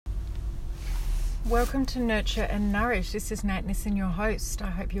Welcome to Nurture and Nourish. This is Nat Nissen, your host. I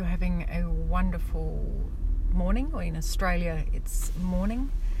hope you're having a wonderful morning, or in Australia it's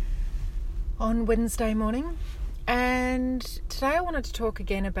morning on Wednesday morning. And today I wanted to talk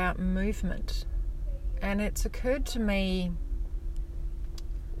again about movement. And it's occurred to me,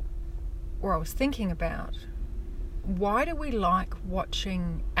 or I was thinking about, why do we like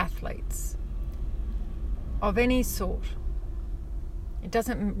watching athletes of any sort? It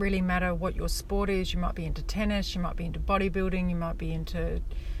doesn't really matter what your sport is. You might be into tennis, you might be into bodybuilding, you might be into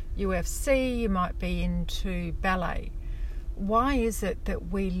UFC, you might be into ballet. Why is it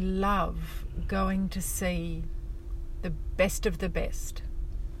that we love going to see the best of the best?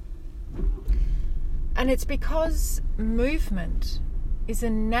 And it's because movement is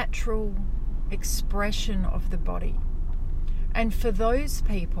a natural expression of the body. And for those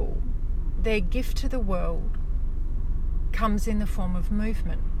people, their gift to the world comes in the form of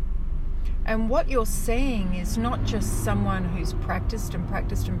movement. And what you're seeing is not just someone who's practiced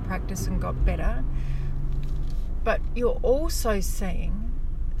and got better, but you're also seeing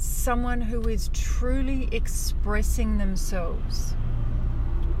someone who is truly expressing themselves,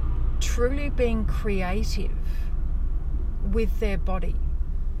 truly being creative with their body.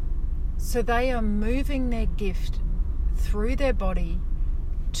 So they are moving their gift through their body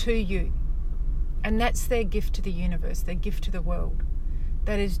to you. And that's their gift to the universe, their gift to the world,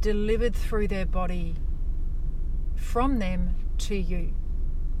 that is delivered through their body from them to you.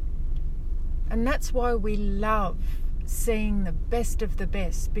 And that's why we love seeing the best of the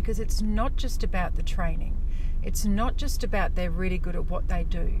best, because it's not just about the training. It's not just about they're really good at what they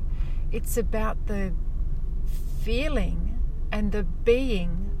do. It's about the feeling and the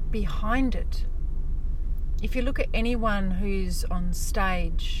being behind it. If you look at anyone who's on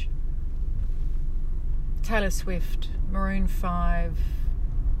stage, Taylor Swift, Maroon 5,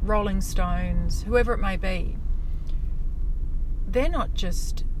 Rolling Stones, whoever it may be, they're not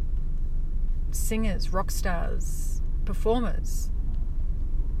just singers, rock stars, performers.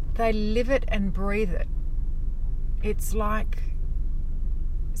 They live it and breathe it. It's like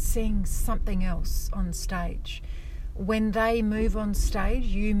seeing something else on stage. When they move on stage,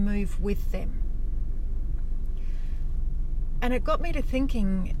 you move with them. And it got me to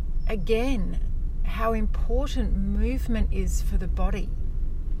thinking again how important movement is for the body,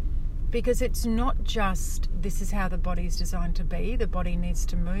 because it's not just this is how the body is designed to be. The body needs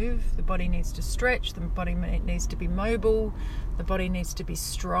to move, the body needs to stretch, the body needs to be mobile, the body needs to be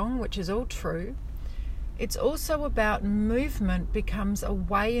strong, which is all true. It's also about movement becomes a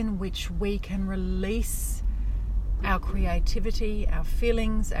way in which we can release our creativity, our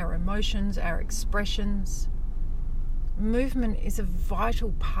feelings, our emotions, our expressions. Movement is a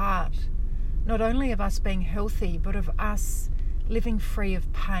vital part not only of us being healthy, but of us living free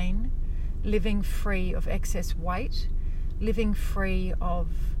of pain, living free of excess weight, living free of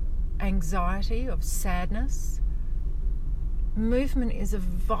anxiety, of sadness. Movement is a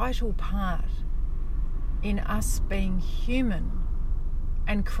vital part in us being human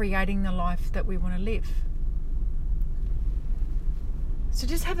and creating the life that we want to live. So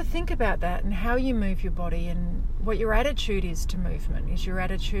just have a think about that and how you move your body and what your attitude is to movement. Is your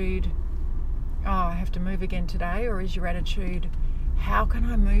attitude, oh, I have to move again today? Or is your attitude, how can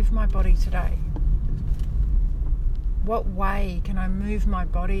I move my body today? What way can I move my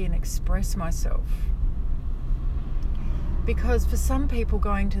body and express myself? Because for some people,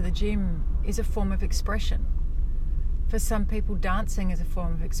 going to the gym is a form of expression. For some people, dancing is a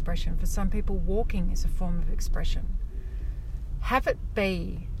form of expression. For some people, walking is a form of expression. Have it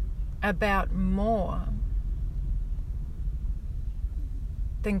be about more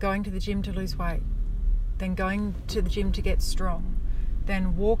than going to the gym to lose weight, than going to the gym to get strong,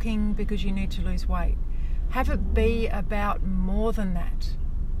 than walking because you need to lose weight. Have it be about more than that,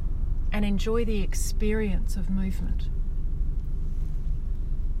 and enjoy the experience of movement.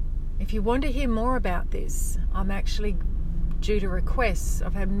 If you want to hear more about this, I'm actually due to requests.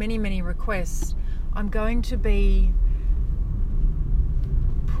 I've had many requests. I'm going to be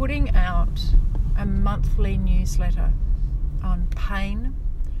putting out a monthly newsletter on pain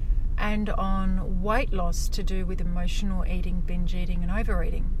and on weight loss to do with emotional eating, binge eating and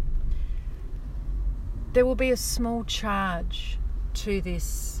overeating. There will be a small charge to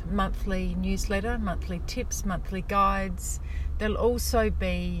this monthly newsletter, monthly tips, monthly guides. There'll also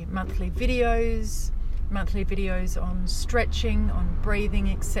be monthly videos on stretching, on breathing,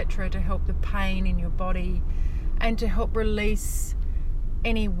 etc., to help the pain in your body and to help release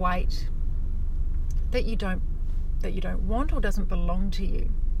any weight that you don't want or doesn't belong to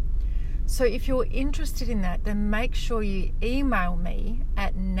you. So if you're interested in that, then make sure you email me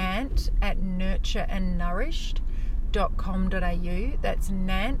at nat, nant@nurtureandnourished.com.au. That's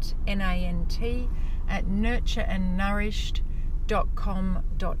Nant, N-A-N-T, at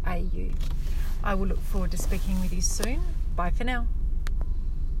nurtureandnourished.com.au. I will look forward to speaking with you soon. Bye for now.